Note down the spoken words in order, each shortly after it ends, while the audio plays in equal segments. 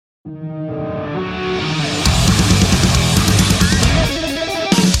Hey,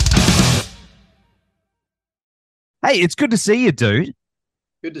 it's good to see you, dude.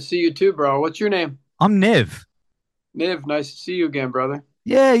 Good to see you too, bro. What's your name? I'm Nev. Niv, nice to see you again, brother.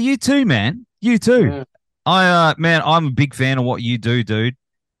 Yeah, you too, man. You too. Yeah. Man, I'm a big fan of what you do, dude.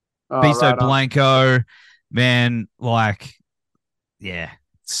 Oh, Beasto right on. Blanco, man, like, yeah,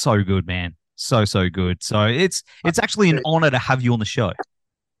 so good, man. So good. So it's actually an honor to have you on the show.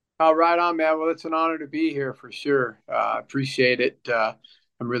 Oh, right on, man. Well, it's an honor to be here for sure. I appreciate it.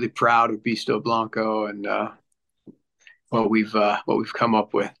 I'm really proud of Beasto Blanco and what we've come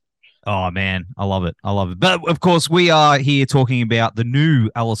up with. Oh man, I love it. I love it. But of course, we are here talking about the new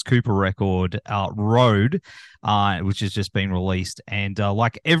Alice Cooper record, Road, which has just been released. And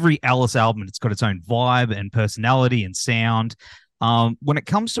like every Alice album, it's got its own vibe and personality and sound. When it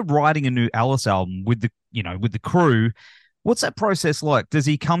comes to writing a new Alice album with the crew, what's that process like? Does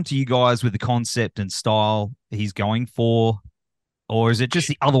he come to you guys with the concept and style he's going for, or is it just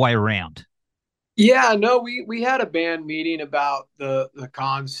the other way around? Yeah, no, we had a band meeting about the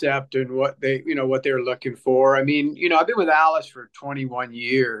concept and what they were looking for. I mean, I've been with Alice for 21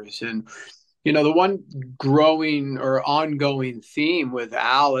 years, and the one growing or ongoing theme with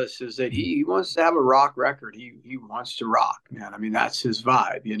Alice is that he wants to have a rock record. He wants to rock, man. I mean, that's his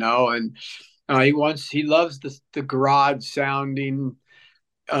vibe, and he loves the garage sounding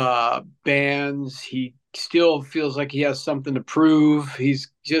bands. He still feels like he has something to prove.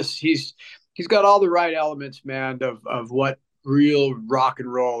 He's got all the right elements, man, of what real rock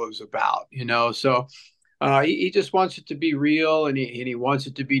and roll is about. So he just wants it to be real, and he wants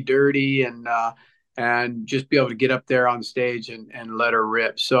it to be dirty, and just be able to get up there on stage and let her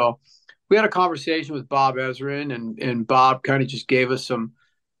rip. So we had a conversation with Bob Ezrin, and Bob kind of just gave us some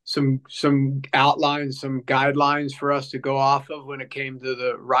outlines, some guidelines for us to go off of when it came to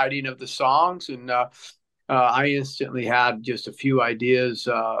the writing of the songs. And I instantly had just a few ideas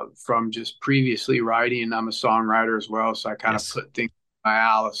from just previously writing. I'm a songwriter as well, so I kind of Yes. put things in my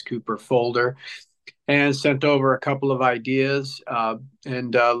Alice Cooper folder and sent over a couple of ideas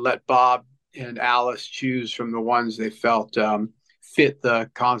and let Bob and Alice choose from the ones they felt fit the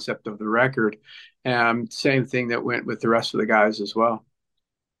concept of the record. And same thing that went with the rest of the guys as well.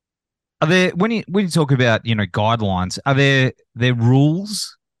 Are there when you talk about guidelines? Are there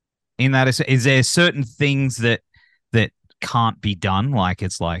rules in that? Is there certain things that can't be done? Like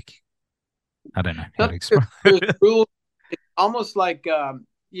it's like I don't know how No, to explain. there's rules. It's almost like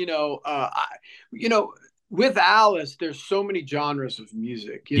you know, you know, with Alice, there's so many genres of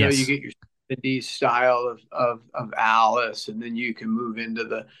music. You Yes. get your 70s style of Alice, and then you can move into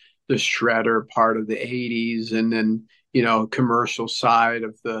the shredder part of the 80s, and then commercial side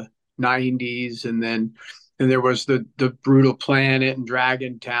of the 90s, and there was the Brutal Planet and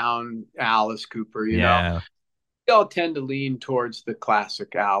Dragon Town Alice Cooper. Yeah. We all tend to lean towards the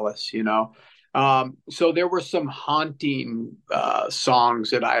classic Alice. So there were some haunting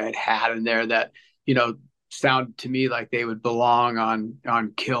songs that I had in there that, you know, sounded to me like they would belong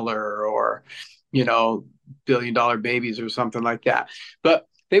on Killer or, you know, Billion Dollar Babies or something like that. But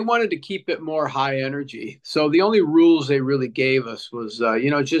they wanted to keep it more high energy. So the only rules they really gave us was,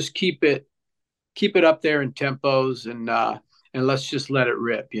 just keep it up there in tempos and let's just let it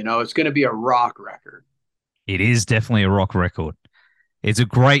rip. It's going to be a rock record. It is definitely a rock record. It's a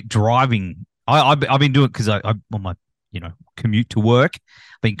great driving. I've been doing it because I on my commute to work.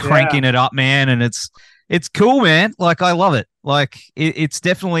 I've been Yeah. cranking it up, man, and it's cool, man. Like I love it. Like it's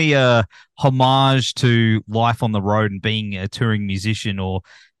definitely a homage to life on the road and being a touring musician, or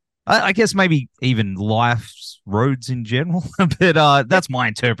I guess maybe even life's roads in general. But that's my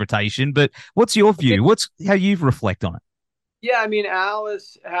interpretation. But what's your view? What's how you reflect on it? Yeah, I mean,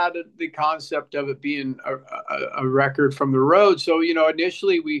 Alice had the concept of it being a record from the road. So,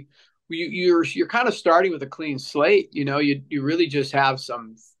 initially you're kind of starting with a clean slate. You really just have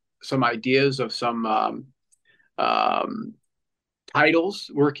some ideas of some um, titles,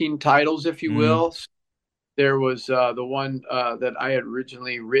 working titles, if you Mm, will. There was the one that I had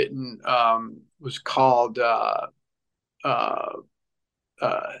originally written was called uh,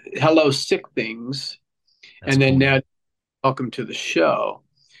 "Hello, Sick Things," that's and then cool. now "Welcome to the Show."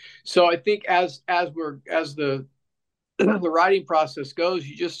 So I think as the the writing process goes,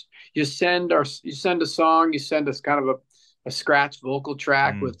 you send a song, you send us kind of a scratch vocal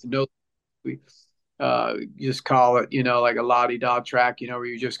track Mm, with no we you just call it like a la di da track, where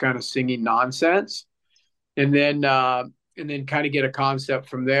you're just kind of singing nonsense, and then kind of get a concept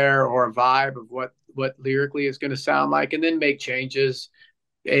from there or a vibe of what lyrically is going to sound like, and then make changes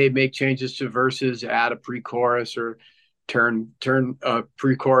to verses, add a pre-chorus or turn a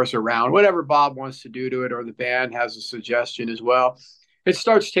pre-chorus around, whatever Bob wants to do to it, or the band has a suggestion as well. It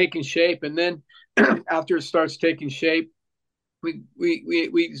starts taking shape, and then after it starts taking shape,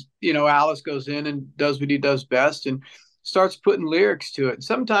 Alice goes in and does what he does best and starts putting lyrics to it.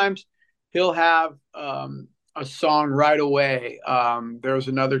 Sometimes he'll have a song right away. There was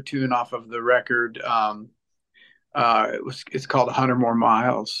another tune off of the record. It's called 100 More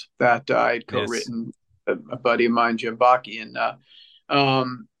Miles that I'd Yes. co-written a buddy of mine, Jim Baki, and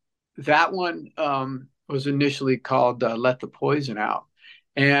that one was initially called "Let the Poison Out,"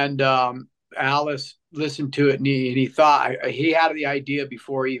 and Alice listened to it and he thought he had the idea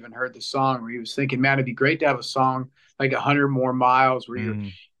before he even heard the song, where he was thinking, "Man, it'd be great to have a song like 100 More Miles, where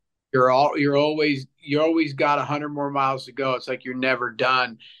Mm, you always got 100 more miles to go. It's like you're never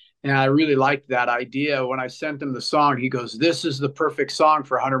done." And I really liked that idea. When I sent him the song, he goes, "This is the perfect song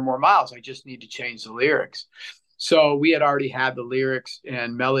for 100 More Miles. I just need to change the lyrics." So we had already had the lyrics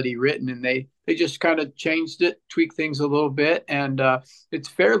and melody written, and they just kind of changed it, tweaked things a little bit, and it's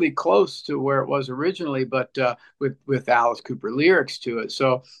fairly close to where it was originally, but with Alice Cooper lyrics to it.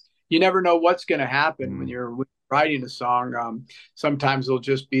 So you never know what's going to happen when mm. you're writing a song. Sometimes it'll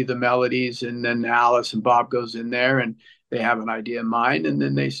just be the melodies, and then Alice and Bob goes in there and they have an idea in mind, and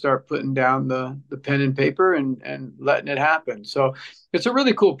then they start putting down the pen and paper and letting it happen. So it's a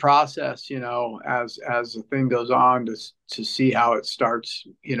really cool process, as the thing goes on, to see how it starts,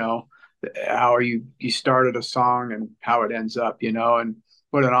 how you started a song and how it ends up, and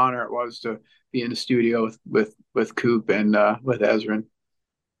what an honor it was to be in the studio with Coop and with Ezra.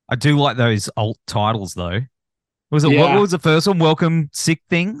 I do like those alt titles though. Was it what Yeah, was the first one? Welcome Sick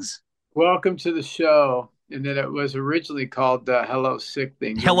Things? welcome to the show. And then it was originally called Hello Sick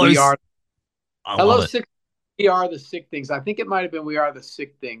Things, or We Hello's Are I love Hello it. Sick. We Are the Sick Things. I think it might have been We Are the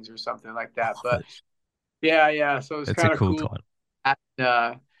Sick Things or something like I that. love But it. yeah, yeah. So it's It's a kind of cool cool.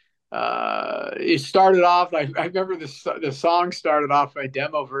 title. Uh, it started off. I remember the song started off. My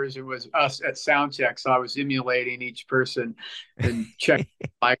demo version was us at sound check, so I was emulating each person and checking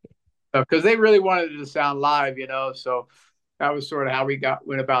like stuff because they really wanted it to sound live, So that was sort of how we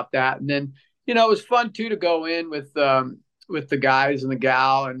went about that. And then it was fun too to go in with the guys and the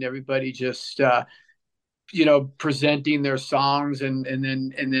gal and everybody just presenting their songs and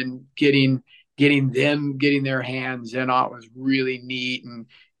then getting their hands in on it was really neat. And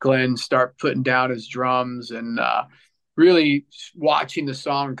Glenn start putting down his drums and really watching the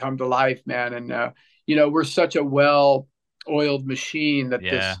song come to life, man. And we're such a well oiled machine that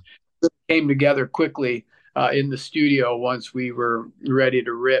Yeah, this came together quickly in the studio once we were ready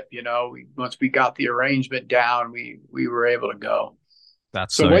to rip. Once we got the arrangement down, we were able to go.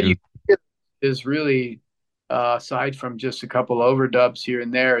 that's So so what you good. get is really, aside from just a couple overdubs here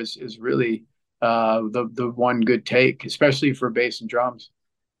and there, is really the one good take, especially for bass and drums.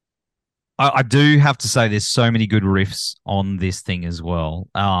 I do have to say there's so many good riffs on this thing as well.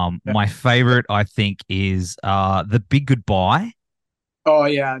 Yeah. My favorite, I think, is The Big Goodbye. Oh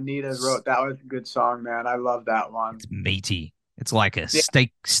yeah, Anita wrote that was a good song, man. I love that one. It's meaty. It's like a Yeah,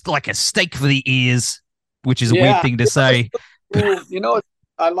 steak for the ears, which is a weird yeah. thing to say. Cool.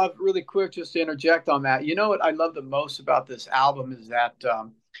 I love really quick just to interject on that. You know what I love the most about this album is that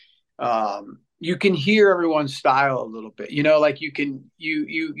you can hear everyone's style a little bit. Like you can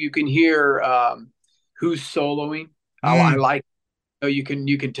hear who's soloing. I Mm, like you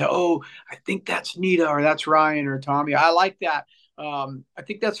can tell. Oh, I think that's Nita or that's Ryan or Tommy. I like that. I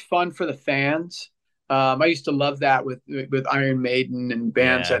think that's fun for the fans. I used to love that with Iron Maiden and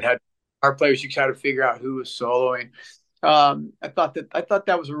bands yeah, that had our players. You try to figure out who was soloing. I thought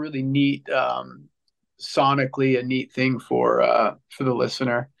that was a really neat, sonically a neat thing for the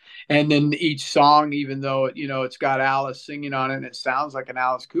listener. And then each song, even though it's got Alice singing on it, and it sounds like an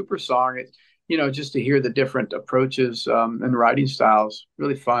Alice Cooper song, it's just to hear the different approaches and writing styles,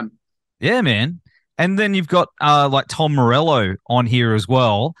 really fun. yeah, man. And then you've got like Tom Morello on here as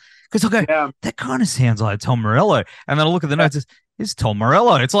well. Because I go, Yeah, that kind of sounds like Tom Morello. And then I look at the notes, it's Tom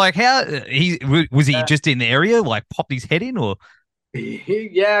Morello. It's like, how he was he yeah. just in the area, like popped his head in, or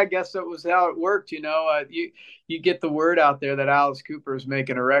Yeah, I guess that was how it worked. You get the word out there that Alice Cooper is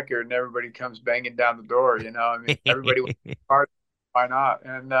making a record, and everybody comes banging down the door. I mean, everybody wants to be part of it. Why not?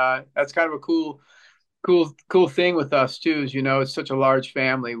 And that's kind of a cool thing with us too. Is it's such a large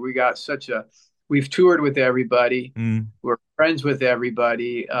family. We've toured with everybody. Mm. We're friends with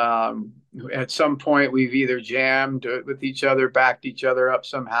everybody. At some point, we've either jammed with each other, backed each other up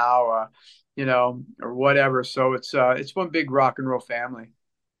somehow. Or whatever. So it's one big rock and roll family.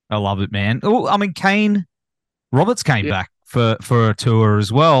 I love it, man. Oh, I mean, Kane Roberts came Yeah, back for a tour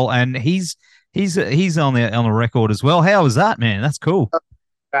as well, and he's He's on the record as well. How was that, man? That's cool.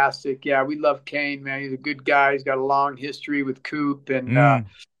 Fantastic. Yeah, we love Kane, man. He's a good guy. He's got a long history with Coop, and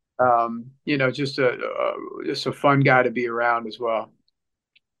Mm, just a fun guy to be around as well.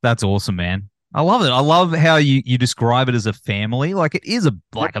 that's awesome, man. I love it. I love how you describe it as a family. Like it is a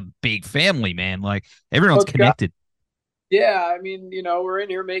Yeah. like a big family, man. Like everyone's Well, it's got connected. Yeah, I mean, we're in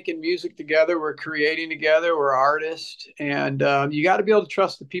here making music together. We're creating together. We're artists, and you got to be able to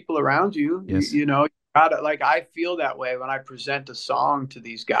trust the people around you. Yes. You gotta like I feel that way when I present a song to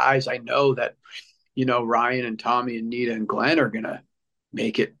these guys. I know that Ryan and Tommy and Nita and Glenn are gonna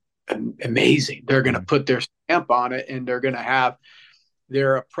make it amazing. They're gonna Mm. put their stamp on it, and they're gonna have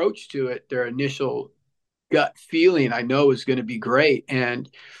their approach to it, their initial gut feeling. I know is going to be great, and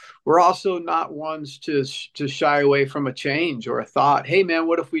we're also not ones to shy away from a change or a thought. Hey man,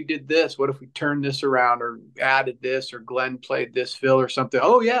 what if we did this? What if we turned this around or added this or Glenn played this fill or something?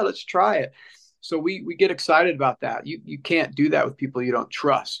 Oh yeah, let's try it. So we get excited about that. You can't do that with people you don't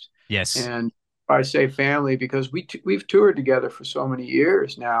trust. Yes. And I say family because we've toured together for so many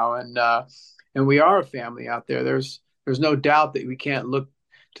years now, and we are a family out there. There's no doubt that we can't look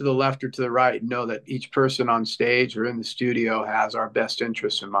to the left or to the right and know that each person on stage or in the studio has our best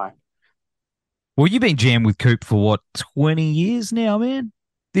interests in mind. Well, you've been jammed with Coop for what, 20 years now, man?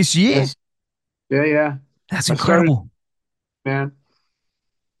 This year? Yes. Yeah, yeah. That's I started, incredible. man.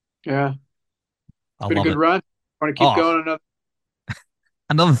 Yeah. I It's been a love good it. run. I want to keep Oh, going another.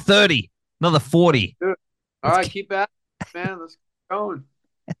 another 30, another 40. All Let's right, keep, keep at it, man. Let's keep going.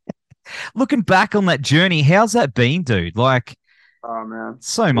 looking back on that journey. How's that been, dude? Like Oh man.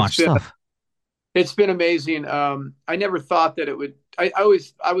 so It's much been stuff. It's been amazing. I never thought that it would. I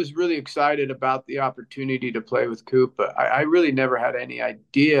was really excited about the opportunity to play with Coop, but I really never had any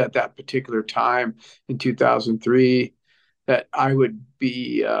idea at that particular time in 2003 that I would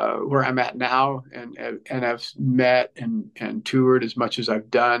be where I'm at now, and have met and toured as much as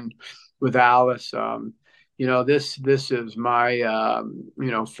I've done with Alice. This is my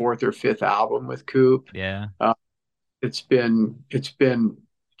fourth or fifth album with Coop. Yeah. Uh, it's been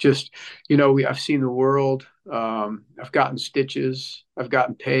just I've seen the world. I've gotten stitches. I've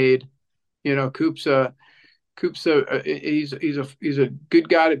gotten paid. Coop's he's a good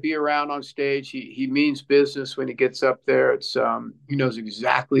guy to be around on stage. He means business when he gets up there. It's he knows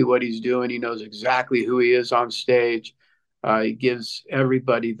exactly what he's doing. He knows exactly who he is on stage. He gives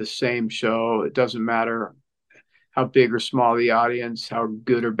everybody the same show. It doesn't matter how big or small the audience, how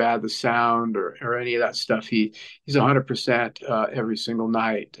good or bad the sound, or any of that stuff. He's 100% every single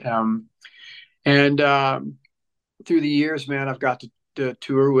night. And through the years, man, I've got to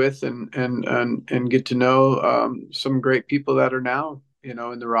tour with and get to know some great people that are now in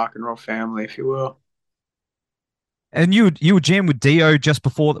the rock and roll family, if you will. And you were jammed with Dio just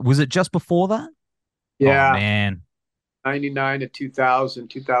before. Was it just before that? Oh Yeah, man. 99 to 2000,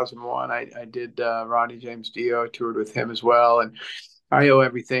 2001. I did Ronnie James Dio. I toured with him as well, and I owe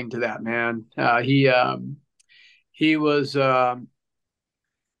everything to that man. He was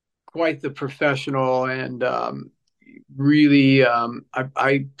quite the professional, and really,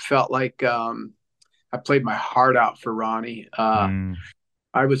 I felt like I played my heart out for Ronnie. Mm,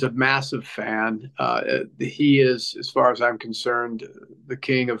 I was a massive fan. He is, as far as I'm concerned, the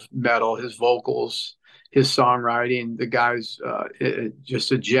king of metal. His vocals, his songwriting, the guy's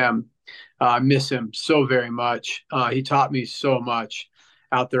just a gem. I miss him so very much. He taught me so much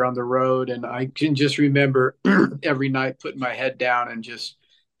out there on the road, and I can just remember every night putting my head down and just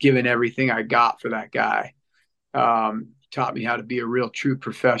giving everything I got for that guy. Taught me how to be a real true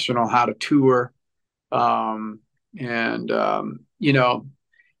professional, how to tour, um, and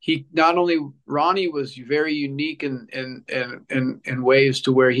he not only Ronnie was very unique in ways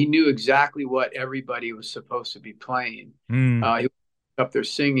to where he knew exactly what everybody was supposed to be playing. mm. He was up there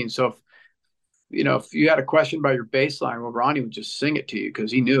singing. So if you had a question about your bass line, well, Ronnie would just sing it to you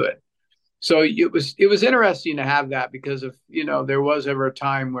because he knew it. So it was interesting to have that because if there was ever a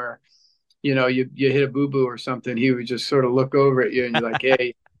time where you hit a boo boo or something, he would just sort of look over at you and you're like, hey,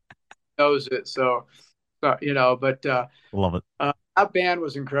 he knows it. But Love it. that band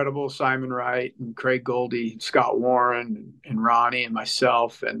was incredible. Simon Wright and Craig Goldie, Scott Warren, and Ronnie and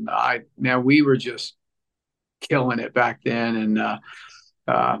myself, and man, we were just killing it back then. And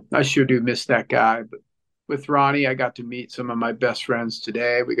I sure do miss that guy. But with Ronnie, I got to meet some of my best friends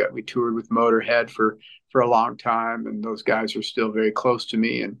today. We toured with Motorhead for a long time, and those guys are still very close to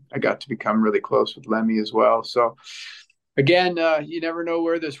me. And I got to become really close with Lemmy as well. So again, you never know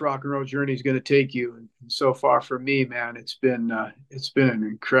where this rock and roll journey is going to take you. And so far for me, man, it's been an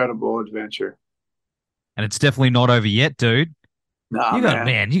incredible adventure. And it's definitely not over yet, dude. Nah,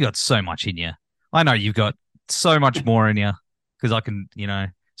 man. You got so much in you. I know you've got so much more in you because I can,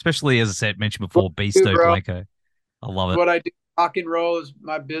 especially as I said, mentioned What before, I do, Beasto, bro. Blanco. I love it. What I do. Rock and roll is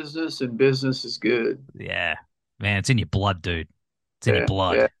my business, and business is good. Yeah, man, it's in your blood, dude. It's in your Yeah, yeah.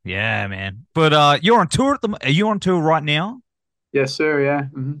 blood. Yeah, man. But you're on tour at the. Are you on tour right now? Yes, sir. Yeah.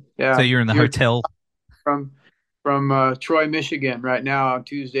 So Yeah. you're in the Here hotel. from Troy, Michigan. Right now on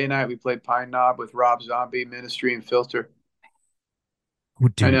Tuesday night, we play Pine Knob with Rob Zombie, Ministry, and Filter.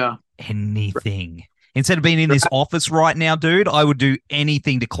 Would I do know. anything instead of being in this office right now, dude. I would do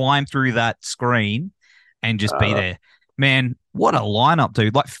anything to climb through that screen and just be Uh, there. Man, what a lineup,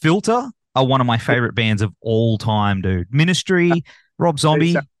 dude! Like Filter are one of my favorite bands of all time, dude. Ministry, Rob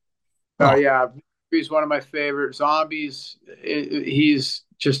Zombie. Oh, yeah, he's one of my favorite. Zombies. He's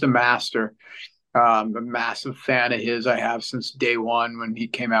just a master. A massive fan of his. I have since day one when he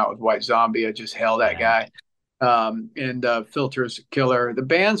came out with White Zombie. I just held that yeah. guy. And Filter's a killer. The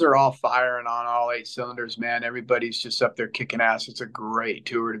bands are all firing on all eight cylinders, man. Everybody's just up there kicking ass. It's a great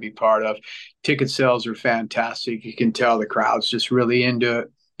tour to be part of. Ticket sales are fantastic. You can tell the crowd's just really into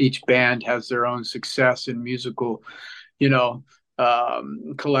it. Each band has their own success and musical, you know,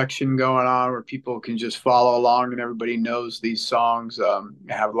 collection going on where people can just follow along and everybody knows these songs.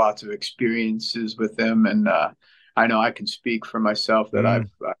 Have lots of experiences with them, and I know I can speak for myself that Mm.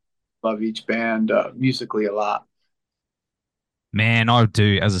 I love each band musically a lot. Man, I would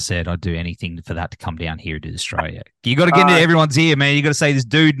do, as I said, I'd do anything for that to come down here to Australia. You got to get into Uh, everyone's ear, man. You got to say, this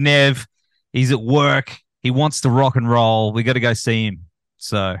dude, Nev, he's at work. He wants to rock and roll. We got to go see him.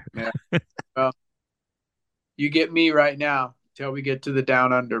 So, yeah. Well, you get me right now till we get to the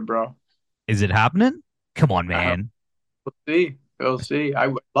down under, bro. is it happening? Come on, I hope man. we'll see. We'll see. I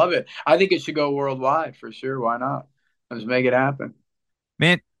would love it. I think it should go worldwide for sure. Why not? Let's make it happen.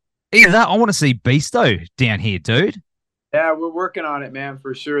 Man, either that, I want to see Beasto down here, dude. Yeah, we're working on it, man,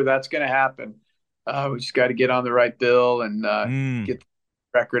 for sure. That's going to happen. We just got to get on the right bill and Mm. get the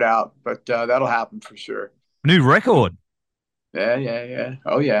record out, but that'll happen for sure. New record, Yeah, yeah, yeah.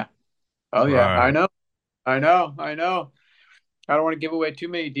 Oh, yeah. Oh, yeah. I bro. know. I know. I know. I don't want to give away too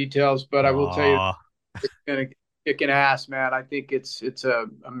many details, but I will tell you Oh, it's going to kick an ass, man. I think it's a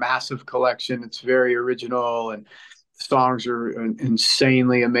massive collection. It's very original, and the songs are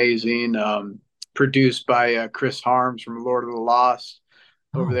insanely amazing. Produced by Chris Harms from Lord of the Lost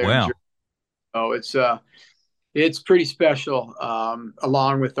over oh, there in Germany. wow. Oh, it's pretty special.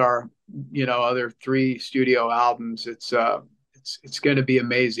 Along with our other three studio albums, it's going to be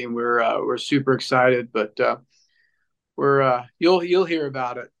amazing. We're super excited, but we're you'll hear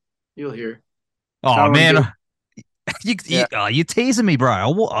about it. You'll hear. I Oh, don't want to give. man. Yeah, You're teasing me, bro. I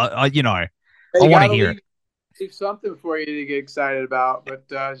you want got to to hear it. leave something for you to get excited about. But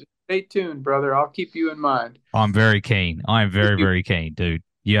just stay tuned, brother. I'll keep you in mind. I'm very keen. I am very, very keen, dude.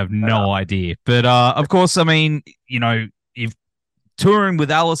 You have Uh, no idea. But of course, I mean, you've touring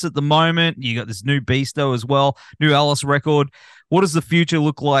with Alice at the moment. You got this new Beasto as well, new Alice record. What does the future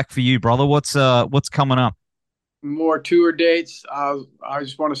look like for you, brother? What's coming up? More tour dates. I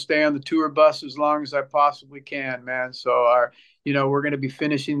just want to stay on the tour bus as long as I possibly can, man. So we're going to be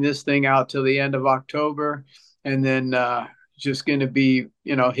finishing this thing out till the end of October, and then just going to be,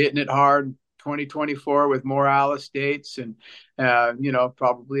 hitting it hard 2024 with more Alice dates, and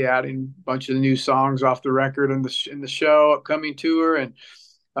probably adding a bunch of new songs off the record in the show upcoming tour, and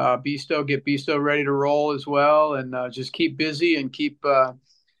get Beasto ready to roll as well, and just keep busy and keep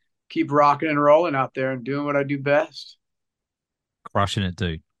rocking and rolling out there and doing what I do best. Crushing it,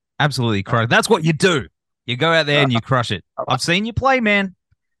 dude. Absolutely crush. That's what you do. You go out there Uh, and you crush it. I I've seen you play, man.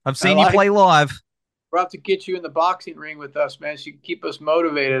 I've I seen you like. play live. We'll have to get you in the boxing ring with us, man. So you can keep us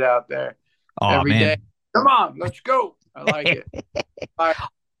motivated out there Oh every day. man, Come on, let's go. I like it. I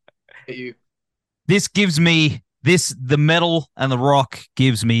get you. this gives me this the metal and the rock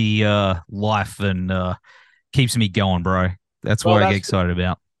gives me life and keeps me going, bro. That's Well, what I get that's excited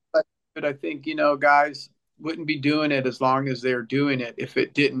about. but I think, guys wouldn't be doing it as long as they're doing it if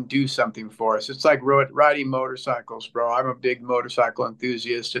it didn't do something for us. It's like riding motorcycles, bro. I'm a big motorcycle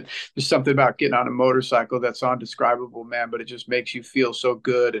enthusiast, and there's something about getting on a motorcycle that's undescribable, man, but it just makes you feel so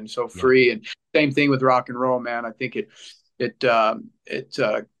good and so Yep. free. And same thing with rock and roll, man. I think it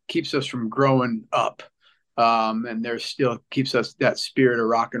keeps us from growing up. And there still keeps us that spirit of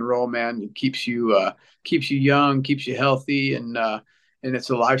rock and roll, man. It keeps you young, keeps you healthy, and it's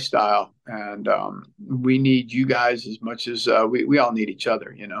a lifestyle. And we need you guys as much as we all need each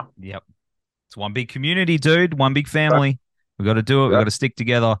other, you know. Yep. It's one big community, dude. One big family. We got to do it. We got to stick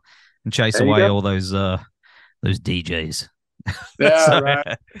together and chase There you away go. all those DJs. Yeah, So,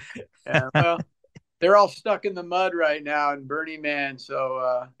 right. Yeah. Well, they're all stuck in the mud right now in Burning Man.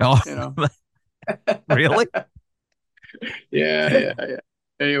 So, oh, you know, Really? Yeah.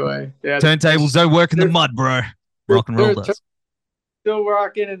 Anyway, yeah, Turntables don't work in the they're, mud, bro. they're, Rock and roll they're does. still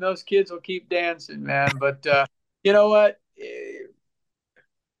rocking, and those kids will keep dancing, man. But you know what?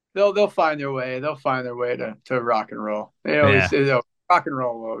 They'll find their way. They'll find their way to rock and roll. Yeah, Rock and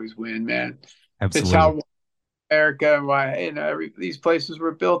roll will always win, man. It's absolutely. how America and why these places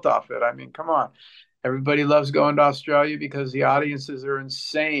were built off it. I mean, come on. Everybody loves going to Australia because the audiences are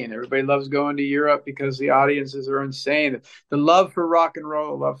insane. Everybody loves going to Europe because the audiences are insane. The love for rock and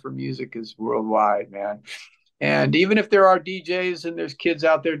roll, the love for music is worldwide, man. And even if there are DJs and there's kids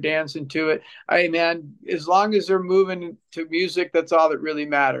out there dancing to it, hey man, as long as they're moving to music, that's all that really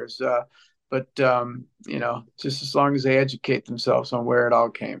matters. But just as long as they educate themselves on where it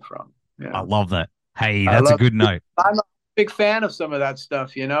all came from. I love that. Hey, I that's a love. good note. I'm a big fan of some of that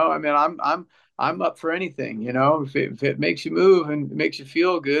stuff. I mean, I'm up for anything. If it makes you move and makes you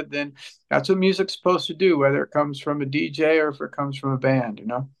feel good, then that's what music's supposed to do, whether it comes from a DJ or if it comes from a band.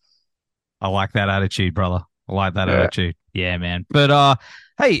 I like that attitude, brother. I like that Yeah. attitude. Yeah, man. But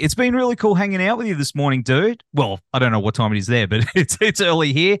hey, it's been really cool hanging out with you this morning, dude. Well, I don't know what time it is there, but it's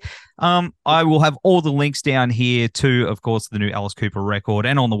early here. I will have all the links down here to, of course, the new Alice Cooper record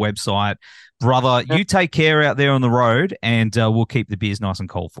and on the website. Brother, you take care out there on the road, and we'll keep the beers nice and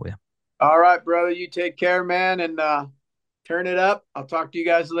cold for you. All right, brother. You take care, man, and turn it up. I'll talk to you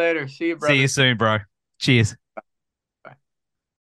guys later. See you, See you brother. soon, bro. Cheers.